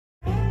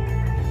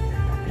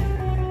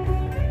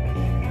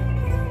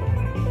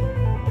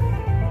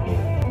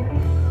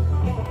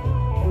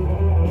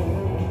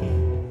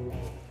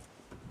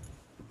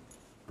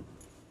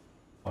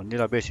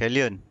inilah base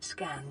alien.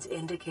 Scans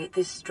indicate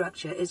this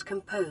structure is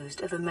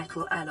composed of a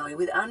metal alloy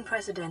with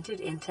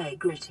unprecedented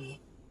integrity.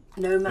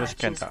 No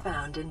match is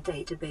found in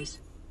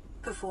database.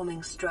 Performing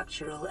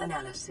structural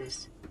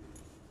analysis.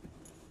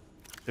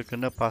 Dia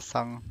kena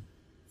pasang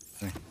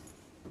ni.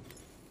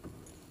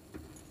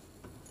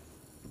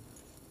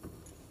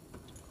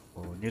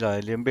 Oh, inilah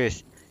alien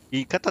base.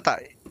 Kata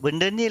tak,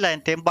 benda ni lah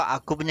yang tembak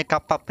aku punya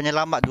kapal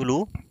penyelamat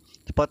dulu.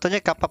 Sepatutnya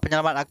kapal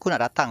penyelamat aku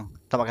nak datang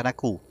selamatkan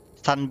aku.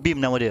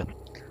 Sunbeam nama dia.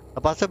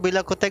 Lepas tu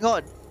bila aku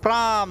tengok,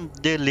 pram,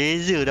 dia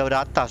laser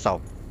daripada atas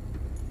tau.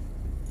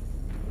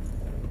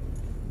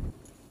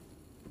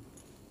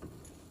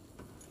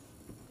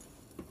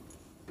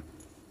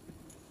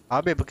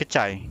 Habis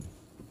berkecai.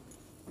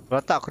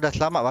 Kalau tak aku dah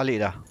selamat balik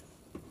dah.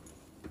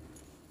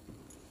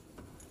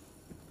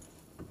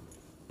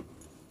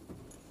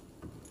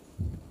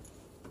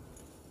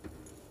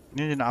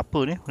 Ni dia nak apa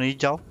ni? Warna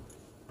hijau.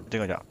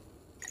 Tengok jap.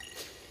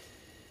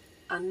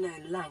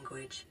 Unknown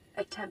language.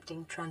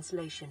 Attempting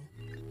translation.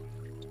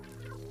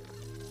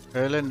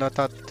 Alien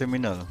data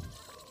terminal.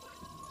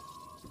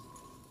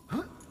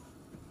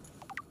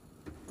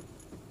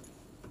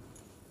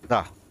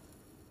 Dah.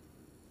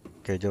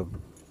 Okay, jom.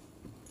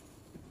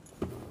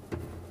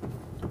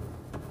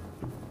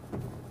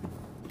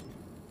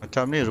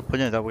 Macam ni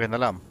rupanya tak bagian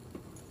dalam.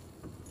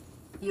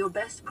 Your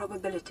best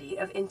probability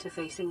of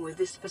interfacing with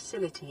this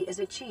facility is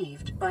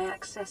achieved by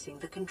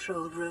accessing the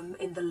control room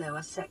in the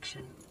lower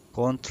section.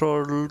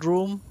 Control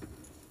room,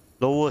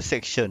 lower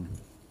section.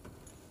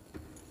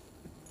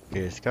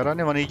 Okay,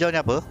 sekarang ni warna hijau ni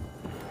apa?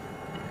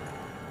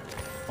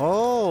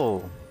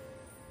 Oh,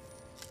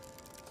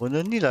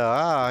 benda ni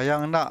lah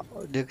yang nak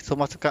dia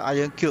suruh masukkan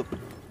iron cube.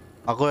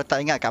 Aku dah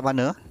tak ingat kat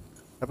mana,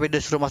 tapi dia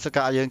suruh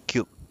masukkan iron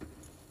cube.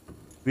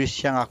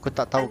 Which yang aku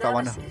tak tahu kat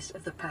mana. Analysis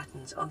of the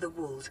patterns on the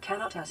walls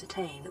cannot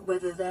ascertain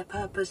whether their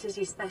purpose is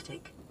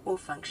aesthetic or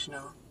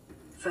functional.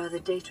 Further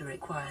data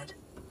required.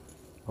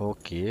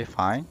 Okay,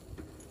 fine.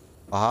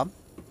 Faham?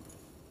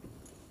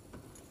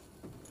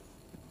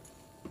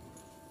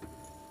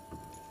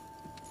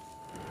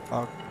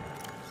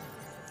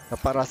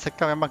 Dapat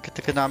rasakan memang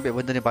kita kena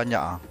ambil benda ni banyak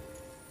ah.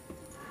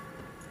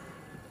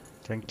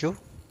 Thank you.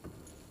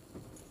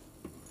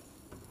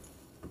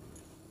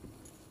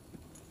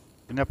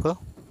 Ini apa?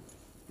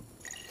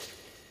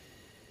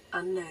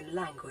 Unknown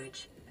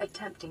language.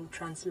 Attempting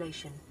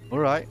translation.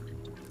 Alright.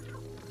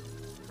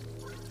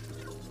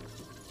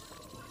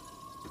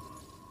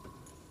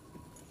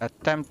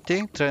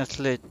 Attempting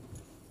translate.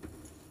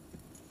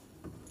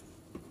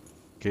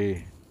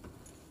 Okay.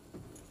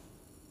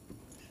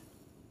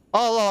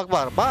 Allah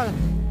Akbar, Bal.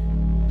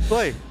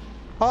 Woi.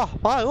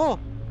 Bal, oh.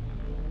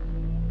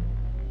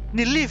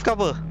 Ni lift ke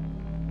apa?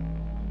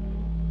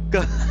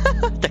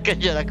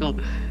 Terkejut aku.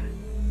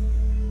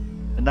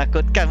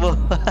 Menakutkan bu.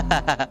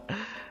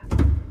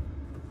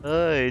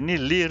 Oi, ni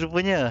lift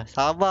rupanya.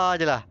 Sabar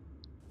je lah.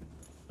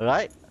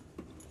 Alright.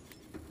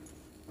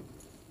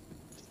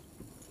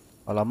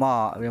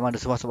 Alamak, memang dia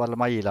semua masuk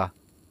dalam air lah.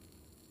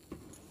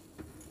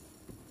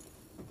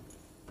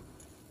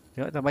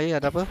 Tengok dalam air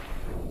ada apa?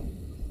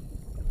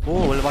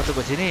 Oh, boleh masuk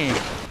ke sini.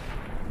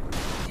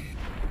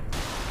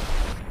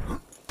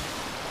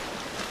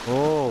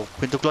 Oh,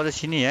 pintu keluar dari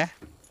sini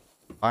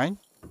Fine.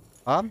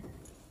 Faham?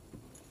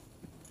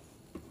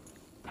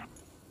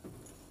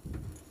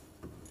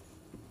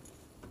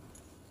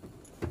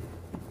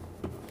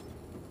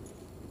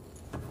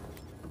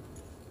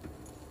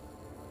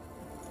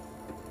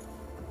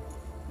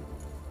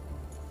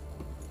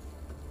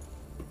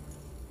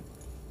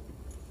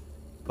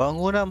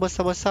 Bangunan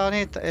besar-besar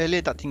ni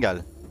alien tak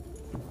tinggal.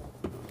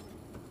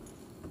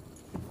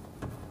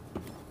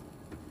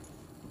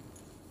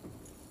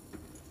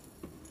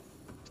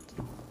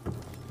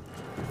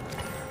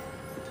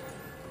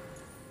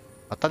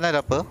 Atas ni ada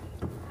apa?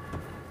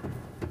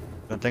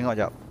 Kita tengok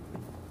jap.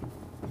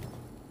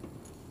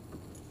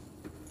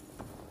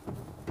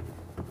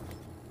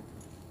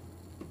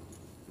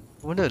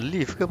 Benda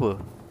lift ke apa?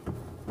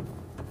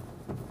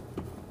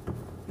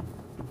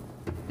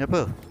 Ni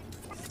apa?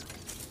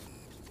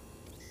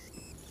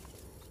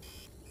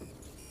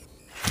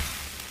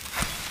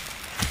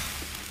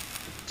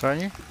 Try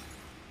ni.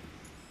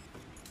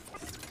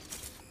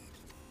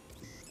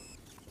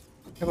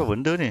 Apa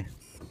benda ni?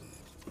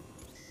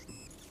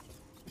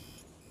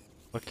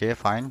 Okay,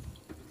 fine.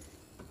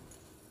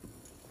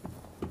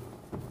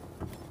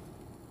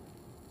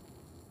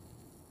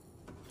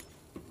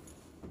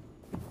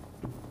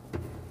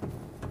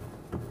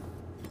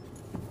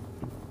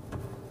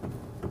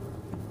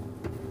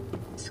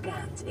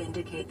 Scans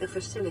indicate the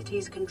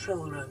facility's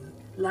control room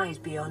lies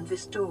beyond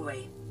this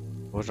doorway.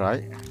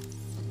 Alright.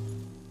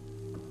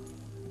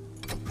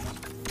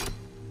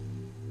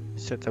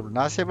 Tablet.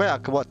 Nasib baik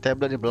aku buat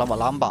tablet ni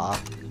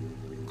berlambat-lambat.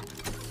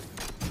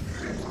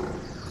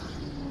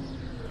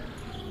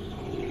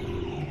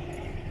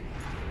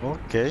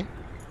 Okay.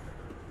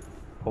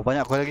 Berapa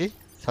banyak aku lagi?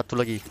 Satu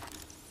lagi.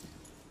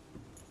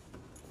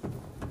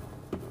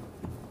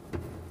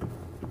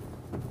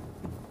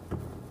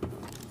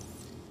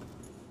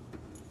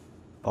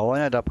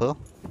 Bawahnya ada apa?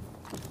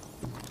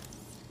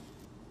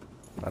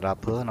 Ada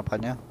apa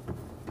nampaknya?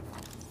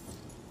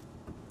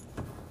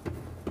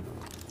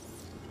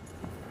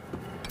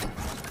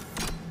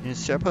 Ini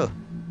siapa?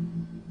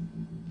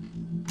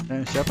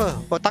 Ini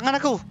siapa? Oh, tangan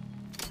aku!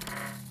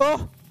 Oh!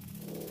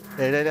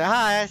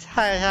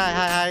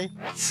 Hai.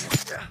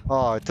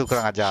 Oh, itu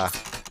kurang ajar.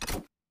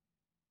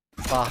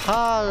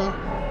 Pahal.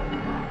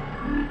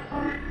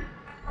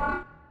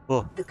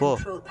 The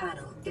control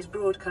panel is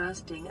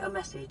broadcasting a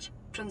message.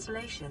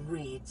 Translation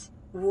reads,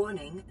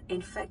 "Warning,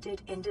 infected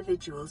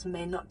individuals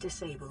may not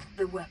disable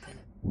the weapon.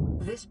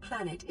 This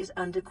planet is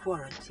under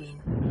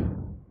quarantine."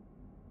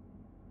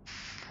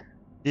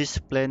 This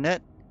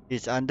planet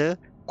is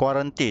under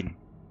quarantine.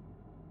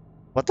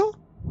 Apa tu?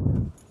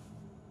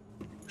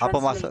 Apa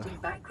maksud?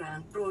 Translating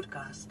background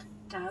broadcast.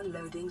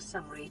 Downloading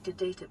summary to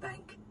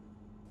databank.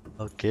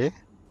 Okay.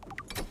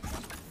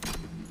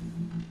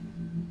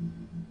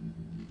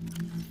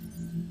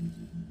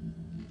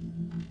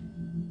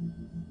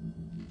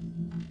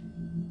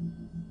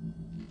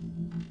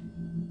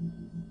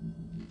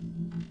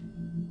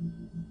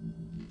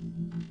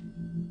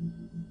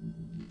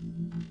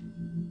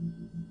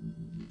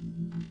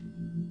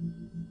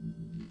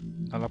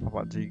 Alah,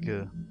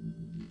 43.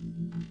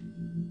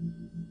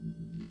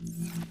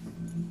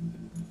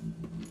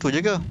 Tu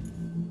je ke?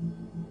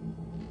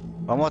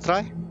 One more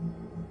try.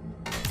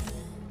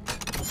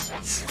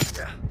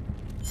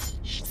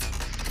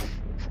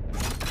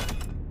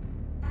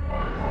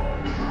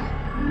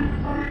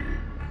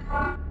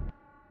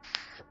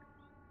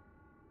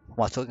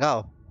 Masuk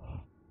kau.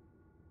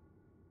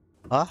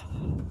 Hah?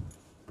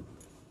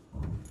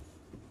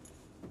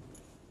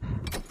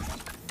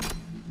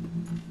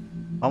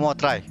 One more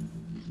try.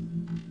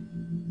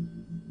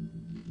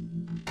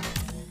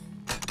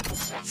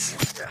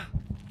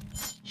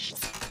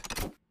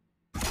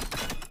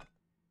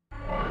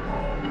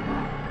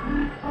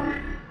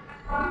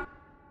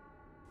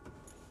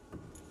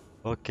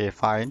 Okay,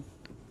 fine.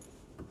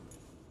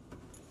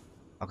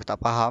 Aku tak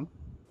faham.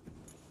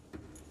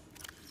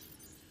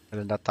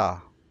 Dalam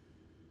data.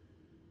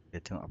 Okay,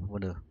 tengok apa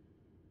benda.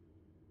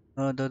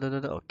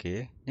 Dah.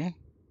 Okay, ni.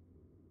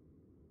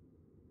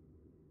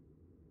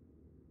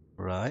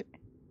 Right.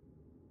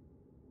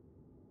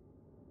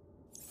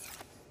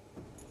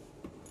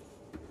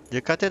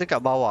 Dia kata dekat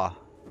bawah.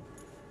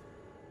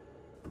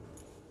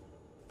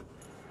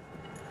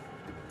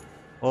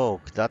 Oh,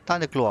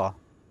 data dia keluar.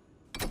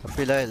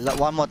 Tapi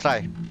one more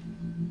try.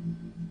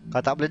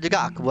 Kalau tak boleh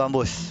juga, aku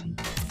berambus.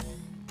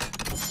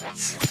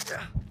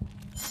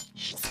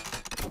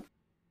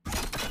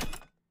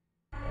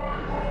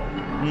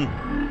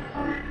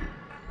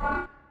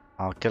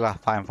 Okay lah,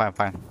 fine.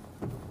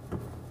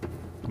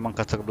 Memang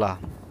ke sebelah.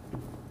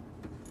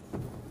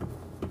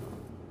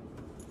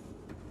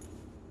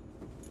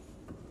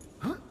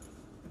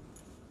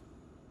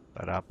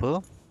 Tak ada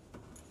apa.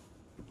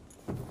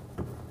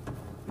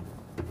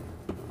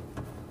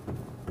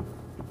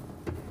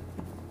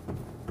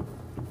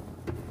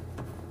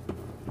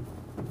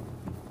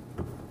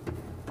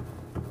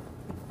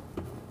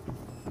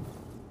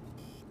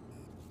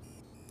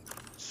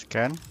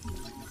 Scan.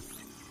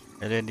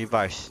 Alien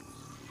device.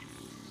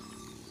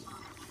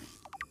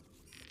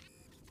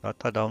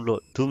 Data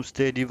download.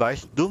 Doomsday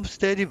device.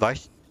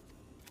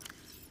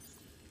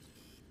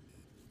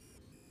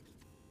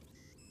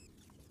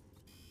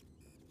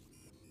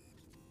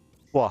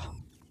 Wah.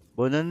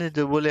 Benda ni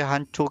dia boleh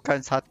hancurkan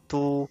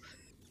satu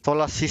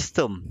solar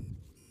system.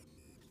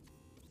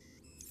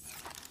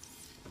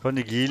 Kau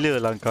ni gila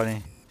lah kau ni.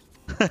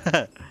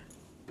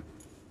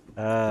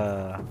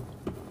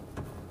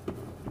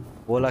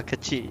 Bola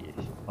kecil.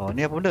 Oh,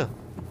 ni apa benda?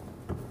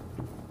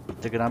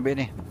 Kita kena ambil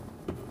ni.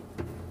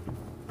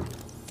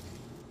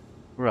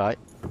 Right.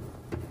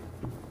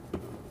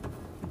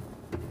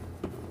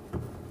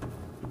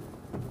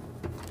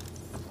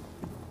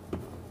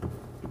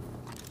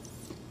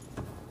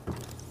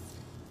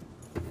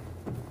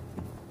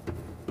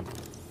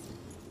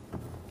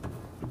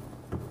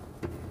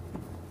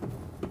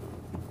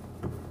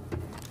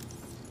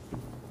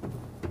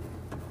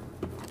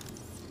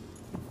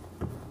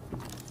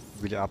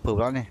 Bilik apa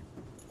pula ni?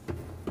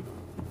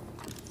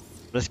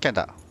 Boleh scan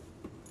tak?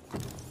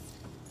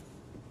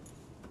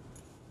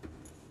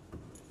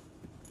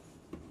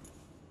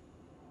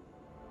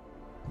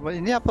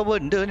 Ini apa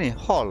benda ni?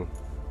 Hall.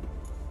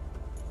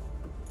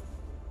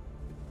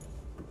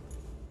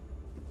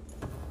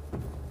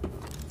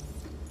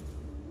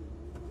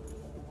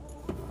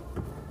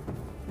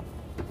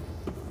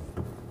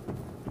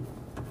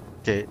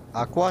 Okay,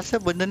 aku rasa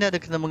benda ni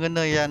ada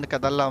kena-mengena yang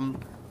dekat dalam.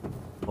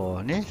 Oh,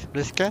 ni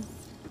boleh scan.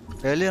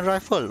 Alien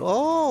rifle.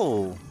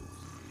 Oh.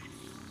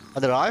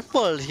 Ada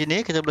rifle di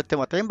sini, kita boleh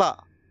tembak-tembak.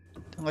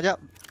 Tengok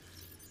jap.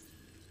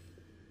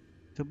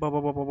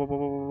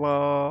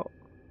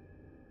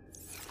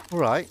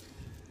 Alright.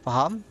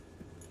 Faham.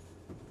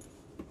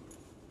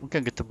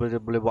 Mungkin kita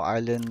boleh buat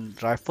alien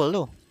rifle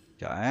tu.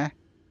 Sekejap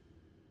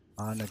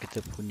mana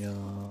kita punya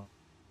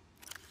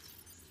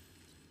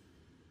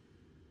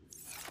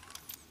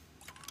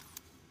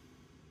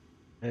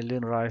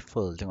alien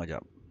rifle. Tengok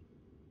jap.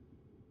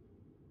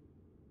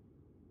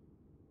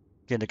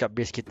 Mungkin dekat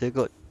base kita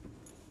kot.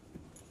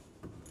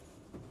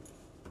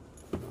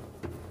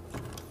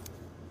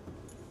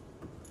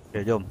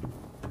 Okay, jom.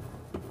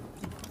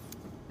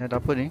 Ni ada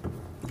apa ni?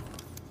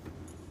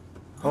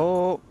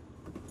 Oh,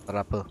 tak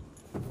ada apa.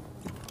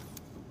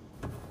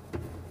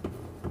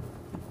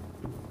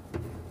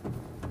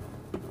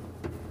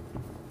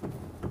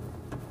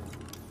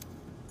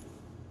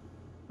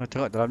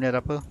 Tengok dalam ni ada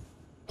apa?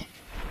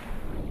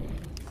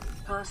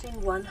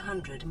 Passing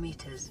 100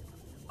 meters.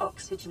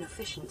 Oxygen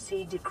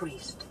efficiency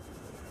decreased.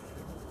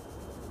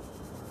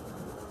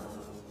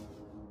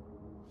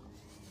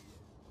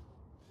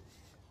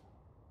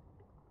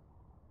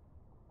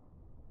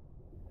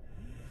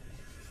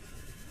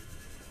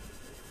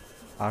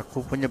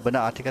 Aku punya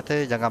benak hati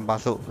kata jangan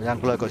masuk, jangan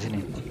keluar kat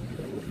sini.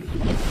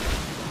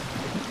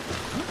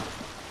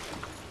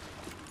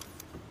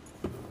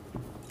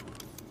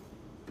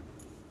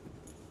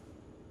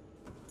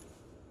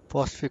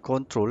 Force field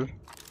control.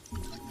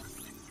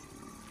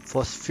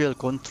 Force field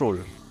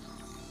control.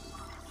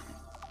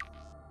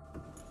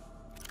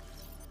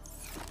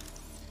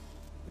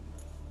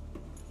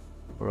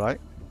 Alright.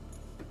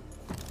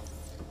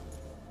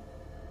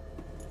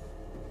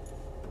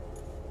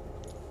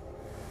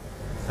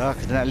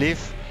 Kita nak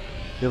lift.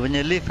 Dia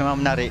punya lift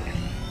memang menarik.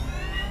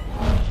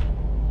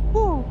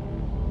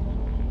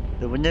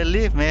 Dia punya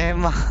lift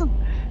memang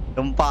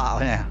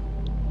gempak punya.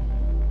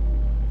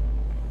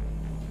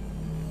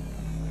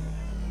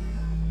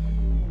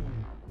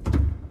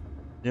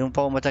 Dia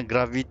umpama macam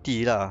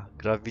gravity lah.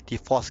 Gravity,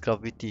 force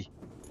gravity.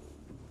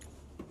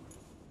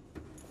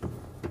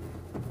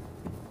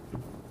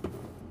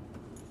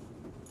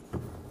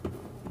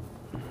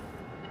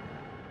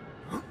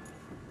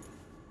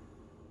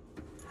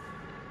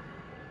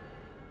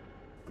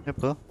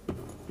 Apa?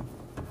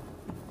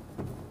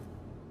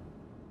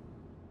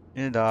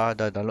 Ini dah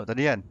download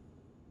tadi kan?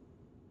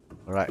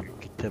 Alright,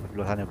 kita pergi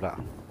belah sana pula.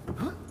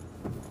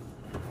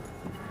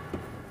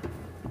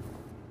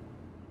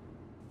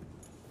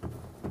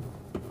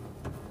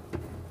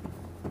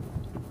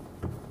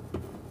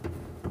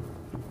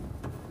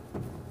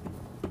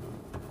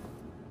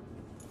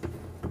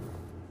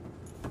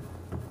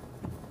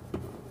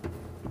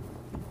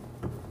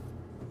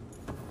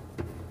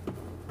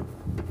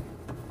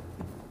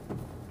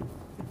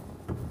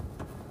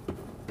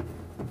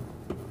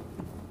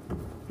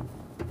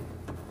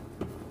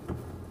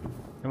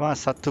 Memang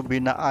satu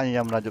binaan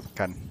yang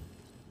menakutkan.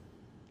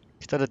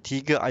 Kita ada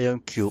 3 iron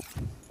cube.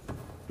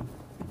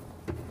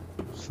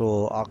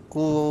 So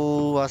aku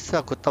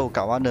rasa aku tahu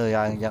kat mana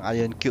yang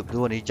iron cube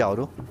tu, warna hijau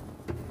tu.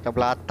 Kat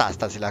belah atas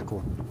tak silap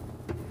aku.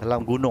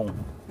 Dalam gunung.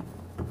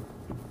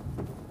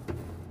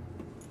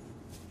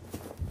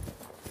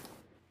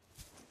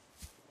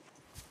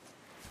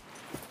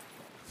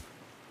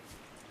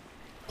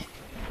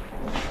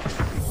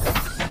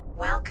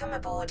 Welcome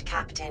aboard,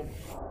 Captain.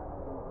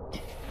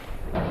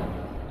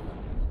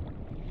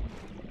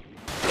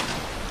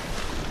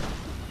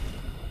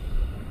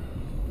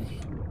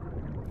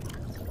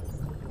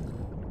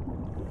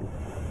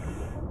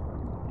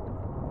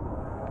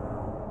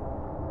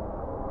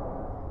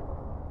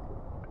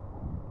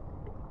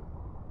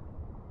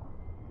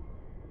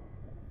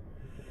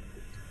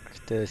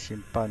 Kita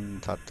simpan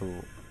satu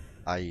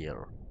air.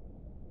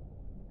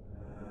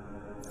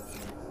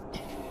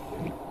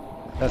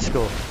 Let's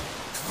go.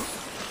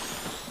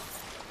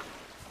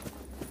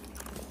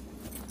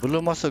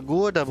 Belum masuk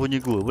gua dah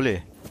bunyi gua, boleh?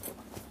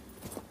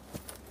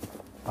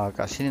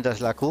 Kat sini dah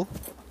selaku.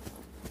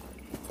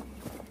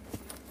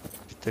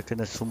 Kita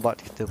kena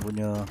sumbat kita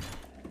punya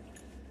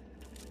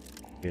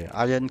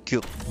iron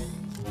cube.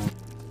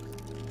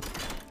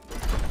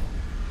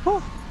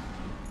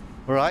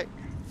 Alright.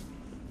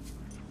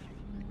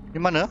 Di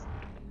mana?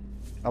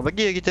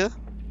 Bagi kita.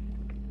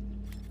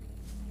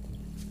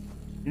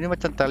 Ini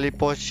macam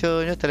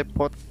teleportnya,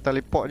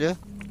 teleport je.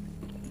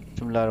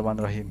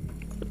 Bismillahirrahmanirrahim.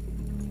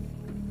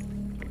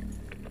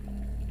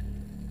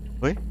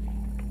 Oi.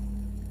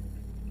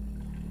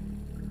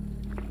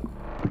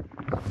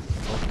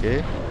 Okey.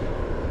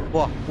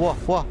 Wah.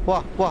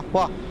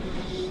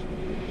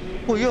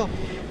 Oh yo.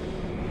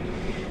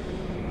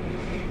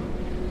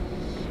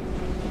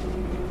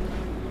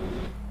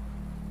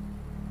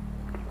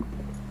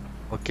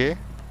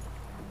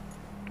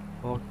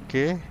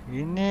 Okey,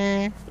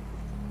 ini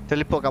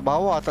teleport kat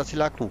bawah tak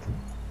silap aku.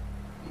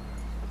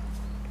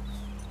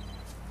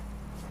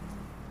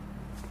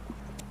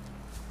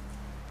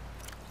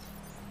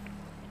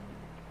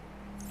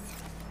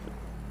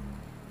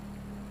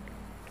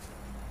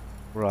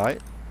 Right.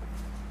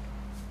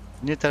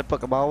 Ini teleport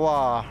ke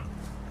bawah.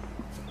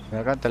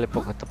 Ya kan,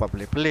 teleport ke tempat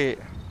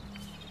pelik-pelik.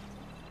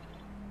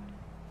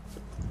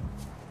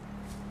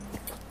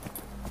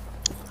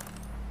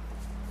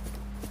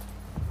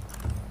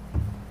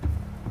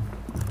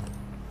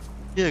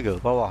 Ya ke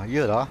bawah?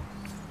 Yalah.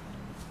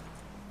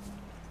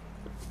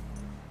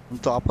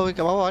 Untuk apa pergi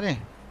kat bawah ni?